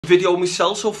video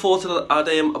myself, so I thought I'd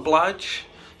oblige.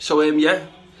 So yeah,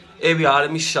 here we are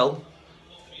in my cell.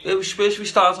 Where should we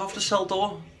start off the cell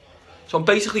door? So I'm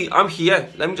here.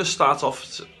 Let me just start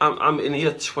off. I'm in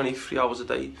here 23 hours a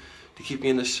day to keep me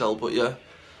in this cell. But yeah,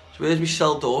 so here's my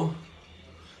cell door.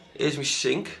 Here's my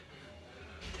sink.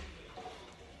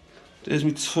 There's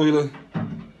my toilet.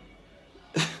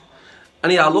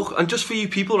 And yeah, look, and just for you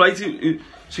people, right,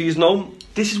 so you know,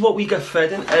 this is what we get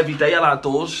fed in every day at our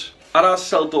doors. At our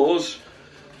cell doors,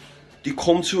 they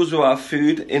come to us with our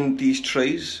food in these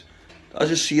trays. As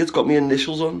you see, it's got my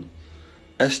initials on,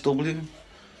 SW.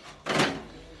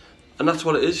 And that's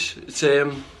what it is. It's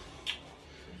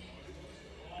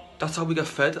that's how we get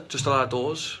fed, just at our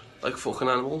doors, like fucking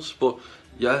animals. But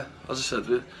yeah, as I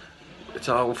said, it's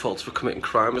our own fault for committing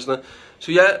crime, isn't it?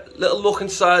 So yeah, little look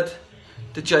inside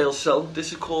the jail cell.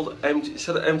 This is called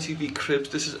instead of MTV cribs,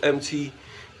 this is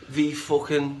MTV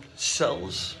fucking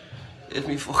cells. It's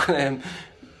me fucking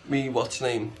me what's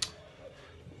name,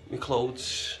 me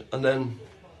clothes, and then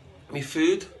me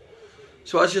food.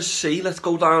 So as you see, let's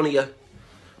go down here.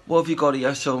 What have you got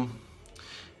here? So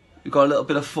we got a little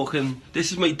bit of fucking.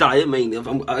 This is my diet mainly.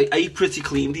 I eat pretty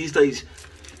clean these days.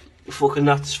 Fucking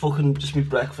that's fucking just my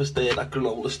breakfast there, that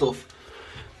granola stuff.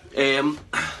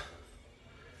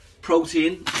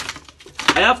 Protein.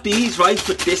 I have these, right,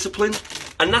 for discipline,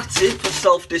 and that's it, for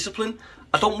self-discipline.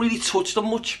 I don't really touch them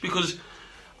much because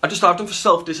I just have them for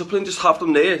self-discipline, just have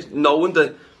them there, knowing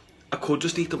that I could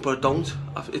just eat them, but I don't.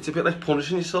 It's a bit like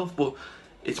punishing yourself, but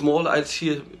it's more like, I'd see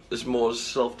it as more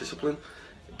self-discipline.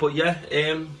 But yeah,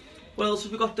 what else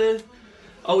have we got there?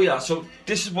 Oh yeah, so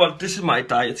this is my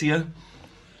diet here.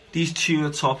 These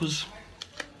tuna toppers.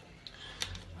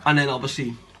 And then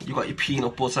obviously, you got your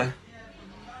peanut butter.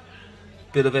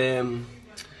 Bit of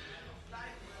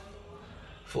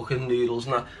fucking noodles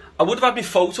and that. I would have had my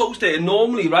photos there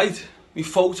normally, right? My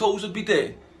photos would be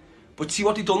there. But see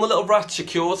what they done, the little rat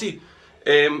security.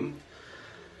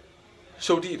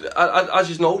 So as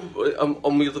you know,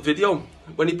 on my other video,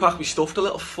 when he packed me stuff, the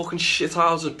little fucking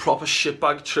shithouse, a proper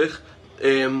shitbag trick.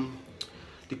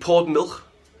 They poured milk.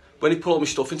 When he put all my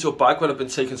stuff into a bag when I've been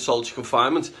taking solitary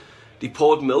confinement, they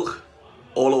poured milk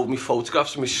all over my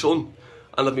photographs of my son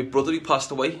and of my brother. He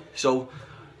passed away. So,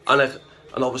 and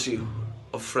obviously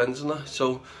of friends and that.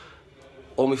 So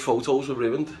all my photos were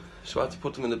ruined. So I had to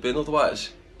put them in the bin.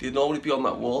 Otherwise, they'd normally be on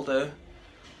that wall there,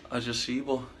 as you see.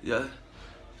 But yeah,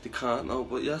 they can't now.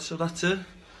 But yeah, so that's it.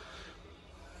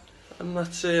 And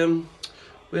that's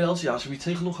where else? Yeah, should we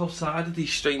take a look outside of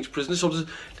these strange prisoners? So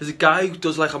there's a guy who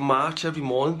does like a march every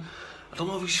morning. I don't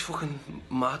know if he's fucking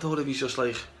mad or if he's just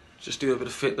doing a bit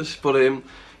of fitness. But I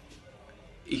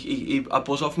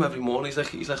buzz off him every morning.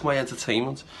 He's like my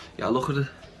entertainment. Yeah, look at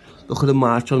the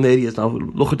march on there he is now.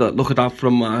 Look at that for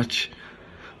a march.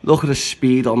 Look at the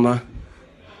speed on that.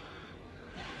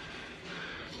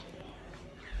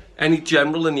 Any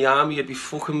general in the army would be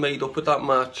fucking made up with that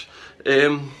march.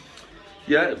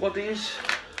 Yeah, what these?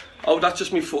 Oh, that's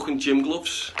just me fucking gym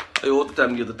gloves. I ordered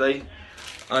them the other day.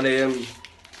 And a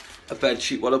bed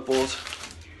sheet what I bought.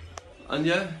 And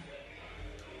yeah.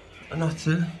 And that's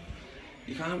it.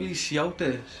 You can't really see out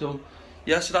there. So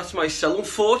yeah, so that's my cell.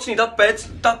 Unfortunately, that bed's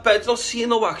not seeing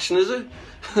no action, is it?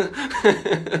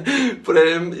 But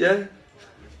yeah.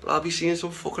 I'll be seeing some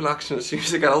fucking action as soon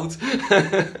as I get out.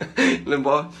 And then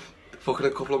what? Fucking a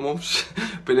couple of months.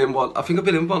 Been in what? I think I've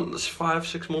been in what?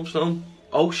 5-6 months now.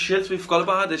 Oh shit, we forgot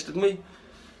about this, didn't we?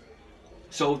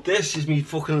 So this is me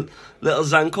fucking little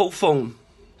Zanko phone.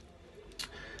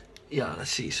 Yeah,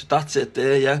 let's see. So that's it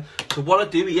there, yeah. So what I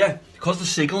do, yeah, because the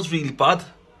signal's really bad,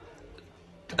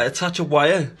 I attach a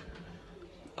wire.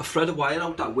 I thread a wire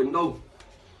out that window.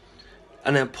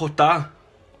 And then put that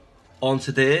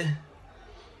onto there.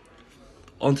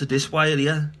 Onto this wire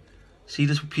here. See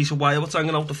this piece of wire what's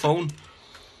hanging out the phone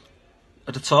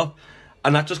at the top,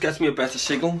 and that just gets me a better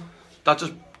signal. That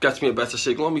just gets me a better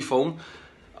signal on my phone,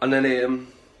 and then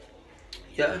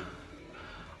yeah,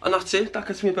 and that's it. That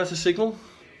gets me a better signal.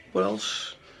 What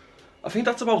else? I think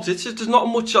that's about it. There's not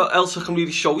much else I can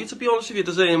really show you, to be honest with you.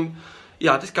 There's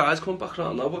yeah, this guy's coming back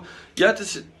around now, but yeah,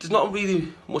 there's not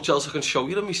really much else I can show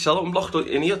you than myself. I'm locked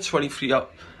in here 23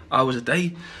 hours a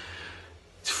day.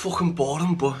 It's fucking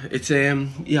boring, but it's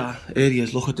yeah, here he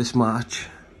is. Look at this march.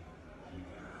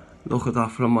 Look at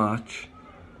that for a march.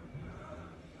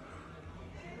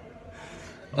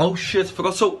 Oh shit,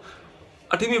 forgot. So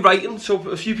I did my writing. So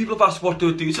a few people have asked what do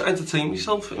I do to entertain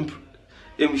myself in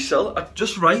my cell. I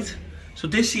just write. So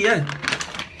this here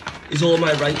is all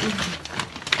my writing.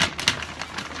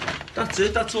 That's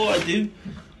it. That's all I do.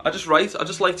 I just write. I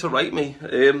just like to write me.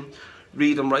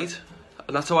 Read and write.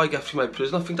 And that's how I get through my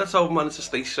prison. I think that's how I manage to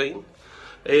stay sane.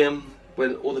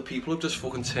 When other people have just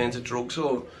fucking turned to drugs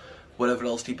or whatever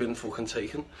else they've been fucking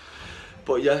taking.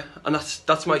 But yeah, and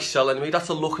that's my cell anyway. That's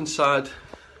a look inside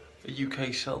a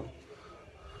UK cell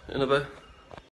in a bit.